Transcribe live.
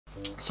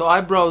So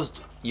I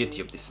browsed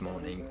YouTube this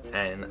morning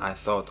and I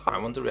thought I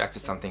want to react to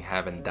something I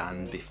haven't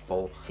done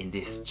before in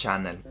this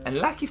channel. And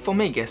lucky for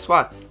me, guess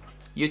what?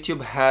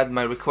 YouTube had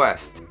my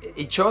request.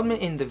 It showed me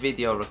in the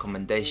video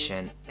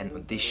recommendation an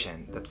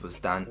audition that was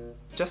done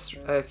just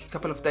a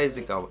couple of days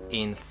ago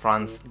in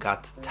France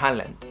Got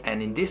Talent.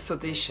 And in this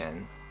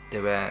audition,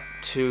 there were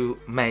two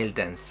male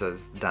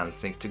dancers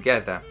dancing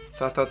together.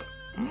 So I thought,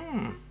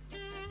 I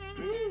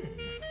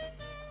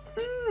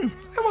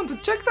want to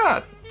check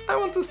that. I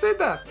want to see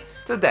that.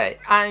 Today,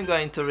 I'm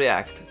going to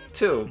react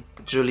to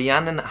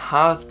Guillaume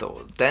Arthur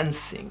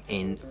dancing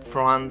in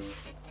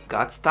France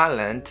Got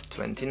Talent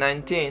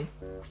 2019,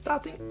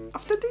 starting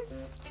after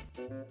this.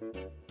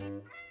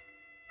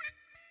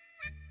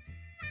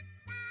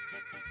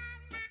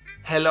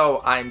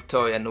 Hello, I'm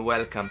Toy and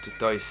welcome to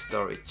Toy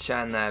Story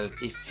channel.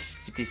 If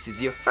this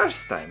is your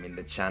first time in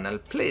the channel,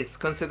 please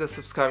consider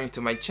subscribing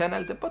to my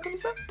channel. The bottom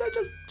is up there,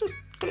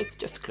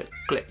 just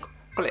click.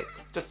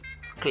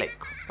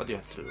 What do you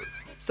have to lose?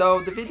 So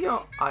the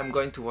video I'm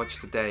going to watch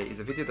today is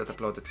a video that I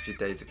uploaded a few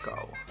days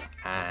ago,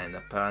 and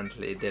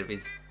apparently there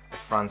is a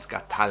France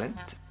Got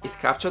Talent. It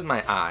captured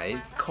my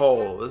eyes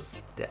because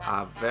they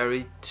are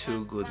very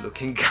two good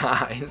looking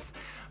guys,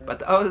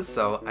 but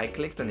also I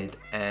clicked on it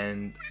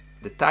and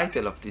the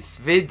title of this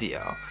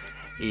video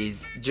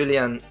is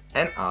Guillaume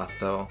and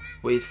Arthur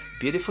with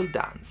beautiful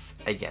dance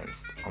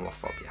against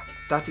homophobia.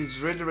 That is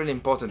really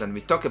important, and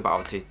we talk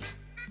about it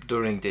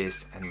during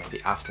this and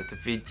maybe after the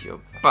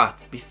video.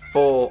 But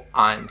before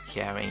I'm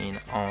carrying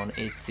on,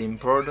 it's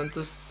important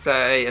to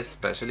say,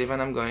 especially when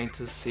I'm going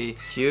to see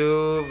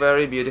few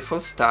very beautiful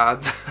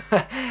studs,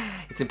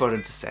 it's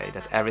important to say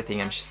that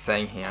everything I'm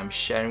saying here, I'm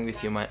sharing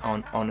with you my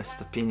own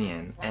honest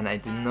opinion, and I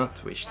do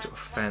not wish to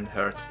offend,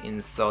 hurt,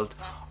 insult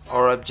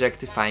or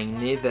objectifying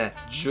neither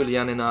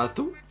Guillaume and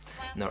Arthur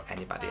nor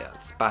anybody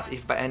else. But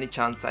if by any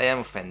chance I am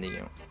offending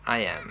you, I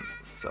am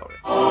sorry.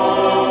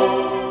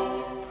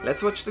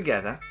 Let's watch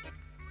together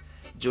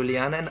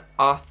Guillaume and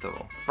Arthur,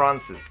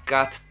 France's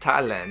Got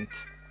Talent,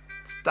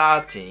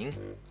 starting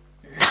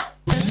now.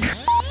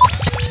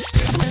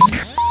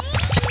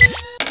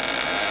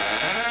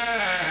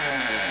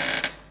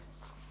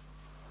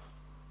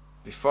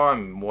 Before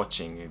I'm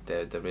watching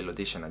the real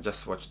audition, I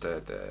just watched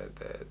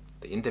the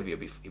interview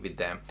with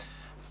them.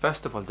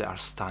 First of all, they are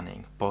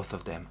stunning. Both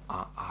of them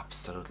are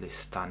absolutely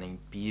stunning,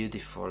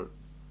 beautiful,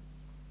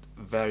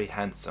 very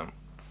handsome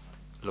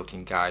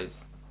looking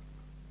guys.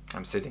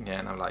 I'm sitting here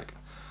and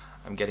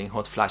I'm getting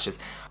hot flashes.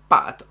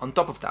 But on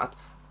top of that,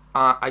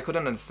 I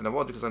couldn't understand a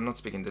word because I'm not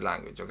speaking the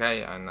language,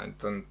 okay? And I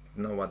don't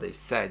know what they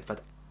said.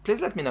 But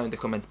please let me know in the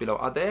comments below.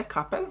 Are they a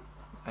couple?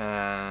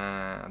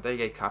 Are they a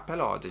gay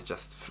couple, or are they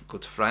just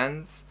good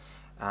friends?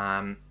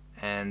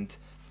 And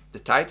the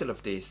title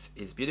of this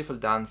is Beautiful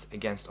Dance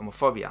Against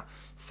Homophobia.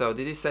 So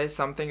did he say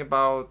something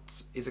about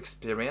his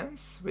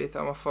experience with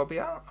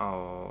homophobia?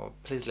 Or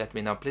please let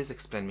me know. Please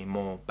explain me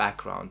more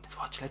background.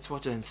 Let's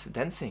watch us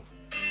dancing.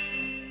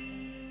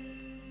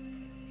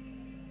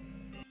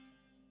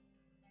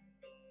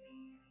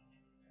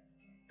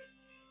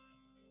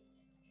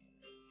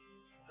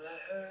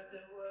 I heard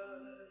there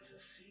was a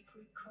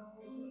secret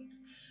chord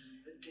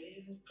that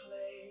David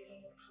played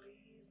and it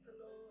pleased the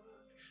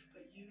Lord,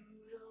 but you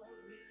don't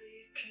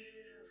really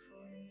care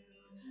for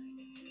music,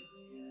 do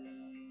you?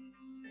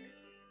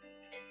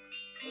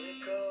 Well, it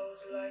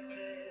goes like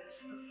this: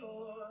 the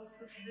fourth,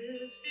 the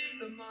fifth,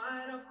 the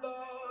minor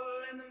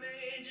fall and the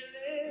major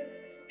lift,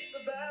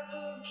 the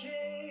baffled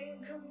king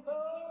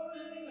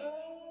composing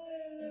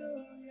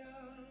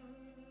hallelujah,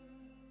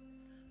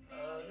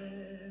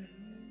 hallelujah.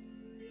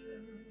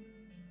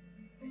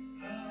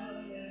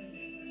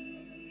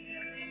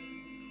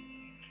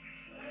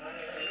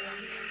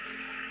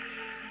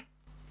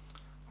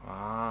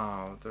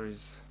 Wow,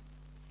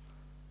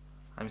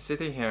 I'm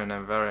sitting here and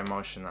I'm very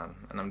emotional,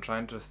 and I'm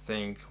trying to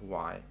think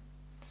why.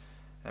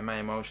 Am I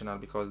emotional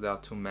because there are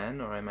two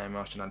men, or am I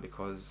emotional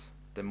because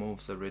the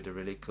moves are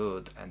really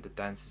good and the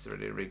dance is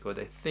really good?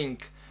 I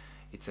think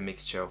it's a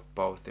mixture of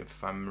both,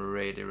 if I'm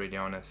really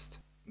honest.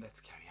 Let's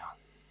carry on.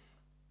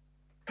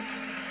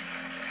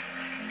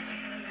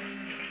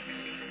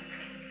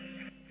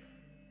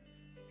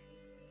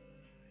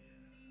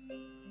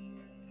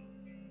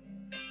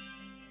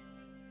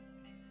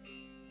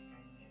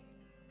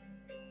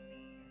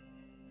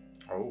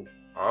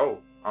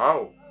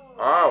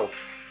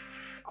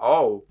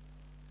 Oh.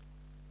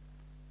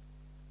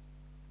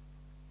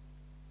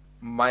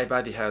 My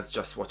body hurts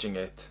just watching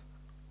it.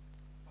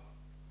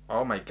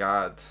 Oh my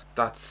god,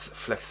 that's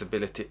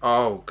flexibility.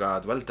 Oh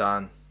god, well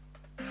done.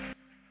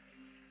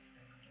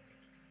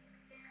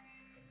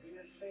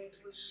 Your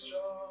faith was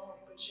strong,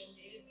 but you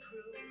needed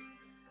proof.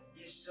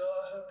 You saw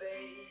her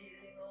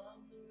bathing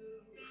on the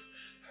roof,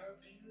 her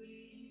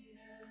beauty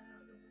and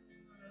the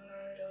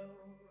moonlight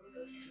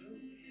overthrew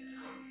you.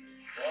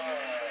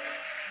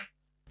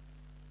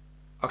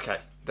 Okay,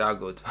 they are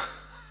good.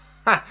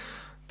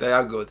 They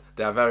are good.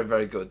 They are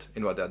very good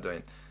in what they are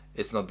doing.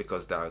 It's not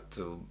because they are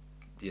two,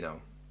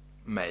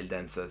 male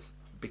dancers,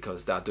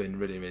 because they are doing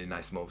really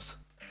nice moves.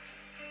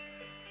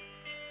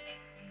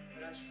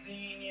 I've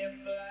seen your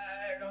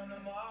flag on the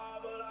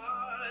marble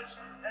arch,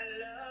 and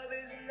love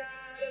is not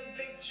a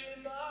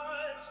victory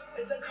march.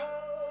 It's a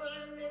cold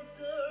and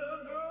it's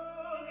a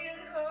broken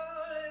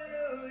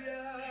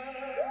hallelujah.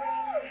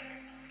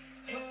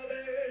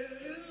 Hallelujah.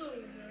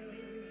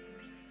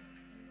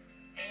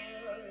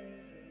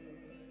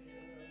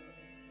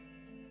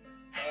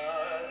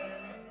 Hallelujah.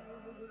 Hallelujah.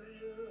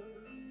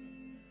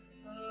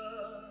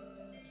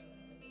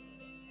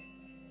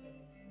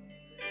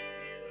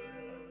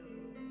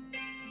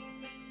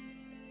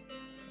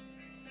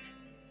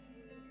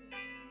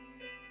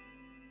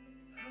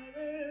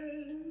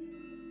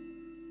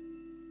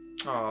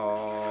 Oh.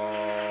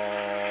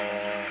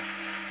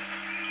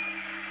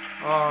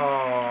 Oh.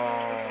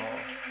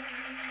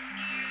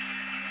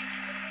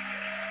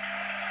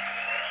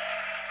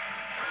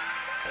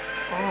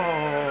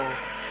 Oh.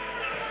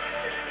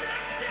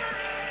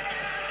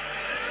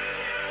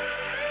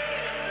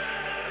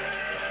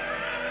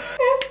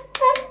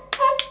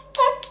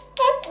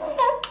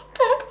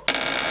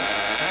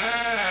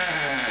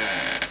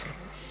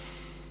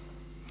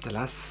 The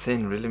last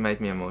scene really made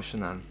me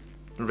emotional.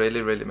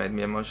 Really made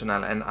me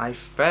emotional, and I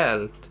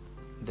felt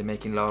the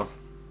making love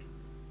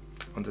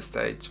on the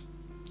stage,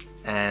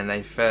 and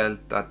I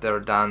felt that their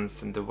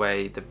dance and the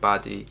way the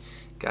body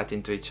got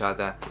into each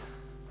other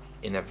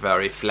in a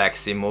very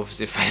flexy moves,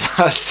 if I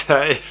must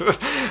say.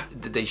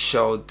 They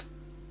showed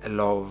a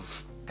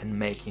love and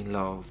making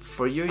love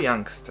for you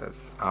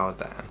youngsters out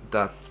there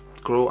that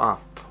grew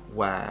up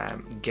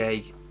where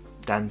gay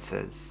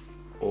dancers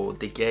or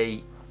the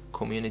gay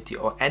community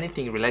or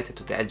anything related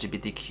to the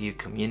LGBTQ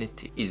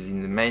community is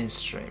in the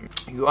mainstream.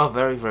 You are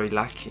very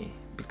lucky,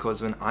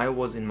 because when I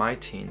was in my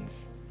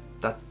teens,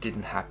 that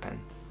didn't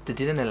happen. They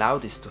didn't allow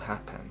this to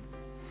happen.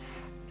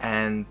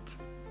 And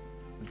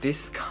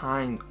this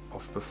kind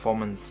of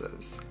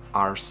performances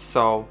are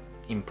so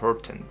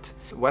important.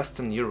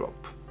 Western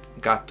Europe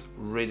got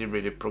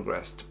really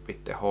progressed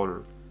with the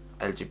whole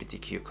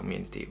LGBTQ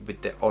community, with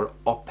the all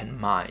open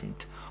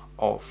mind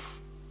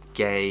of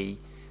gay,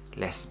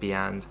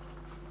 lesbians,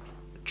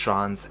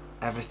 trans,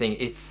 everything.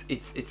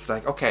 It's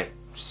like, okay,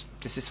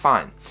 this is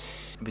fine.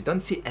 We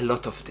don't see a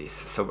lot of this,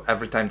 so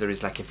every time there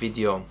is like a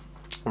video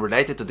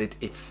related to it,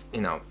 it's, you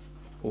know,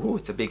 ooh,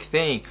 it's a big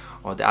thing.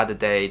 Or the other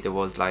day there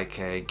was like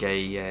a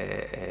gay,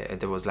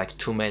 there was like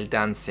two male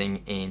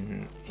dancing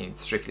in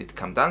Strictly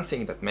Come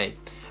Dancing that made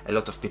a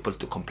lot of people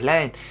to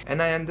complain.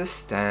 And I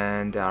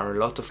understand there are a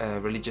lot of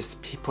religious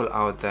people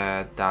out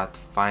there that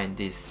find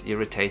this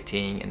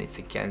irritating and it's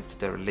against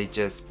the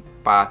religious,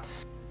 but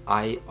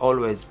I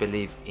always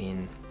believe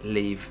in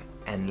live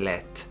and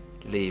let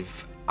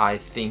live. I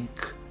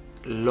think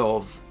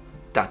love,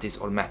 that is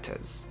all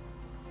matters.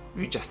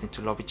 You just need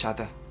to love each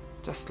other.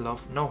 Just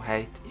love, no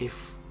hate.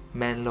 If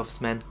man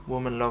loves man,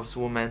 woman loves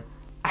woman,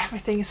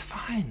 everything is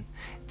fine.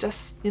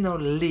 Just, you know,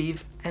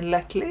 live and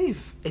let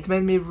live. It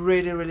made me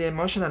really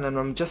emotional, and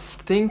I'm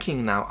just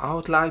thinking now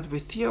out loud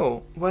with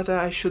you whether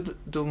I should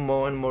do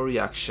more and more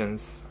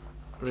reactions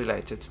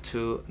related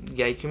to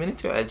gay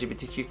community or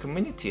LGBTQ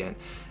community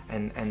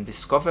and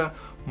discover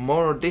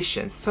more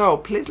auditions. So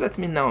please let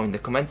me know in the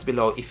comments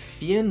below if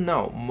you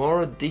know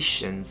more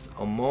auditions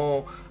or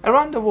more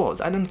around the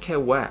world. I don't care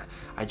where.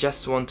 I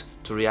just want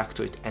to react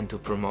to it and to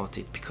promote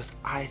it, because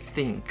I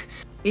think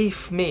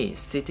if me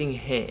sitting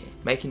here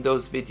making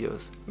those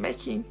videos,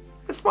 making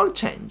a small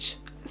change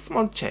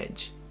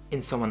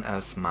in someone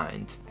else's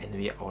mind, and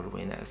we are all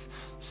winners.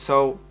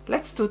 So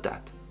let's do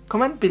that.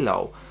 Comment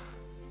below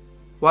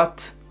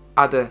what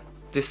other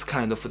this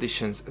kind of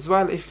auditions as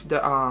well, if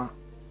there are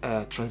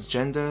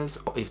transgenders,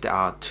 or if there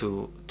are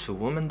two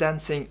women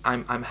dancing.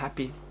 I'm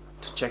happy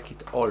to check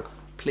it all.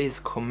 Please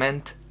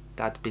comment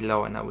that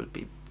below and I will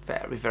be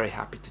very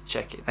happy to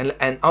check it.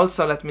 And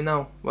also let me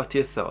know what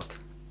you thought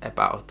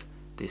about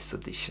this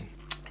audition.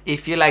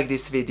 If you like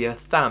this video,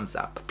 thumbs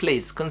up.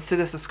 Please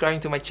consider subscribing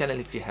to my channel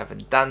if you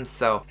haven't done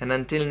so. And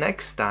until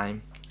next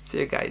time, see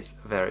you guys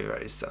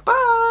very soon.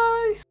 Bye!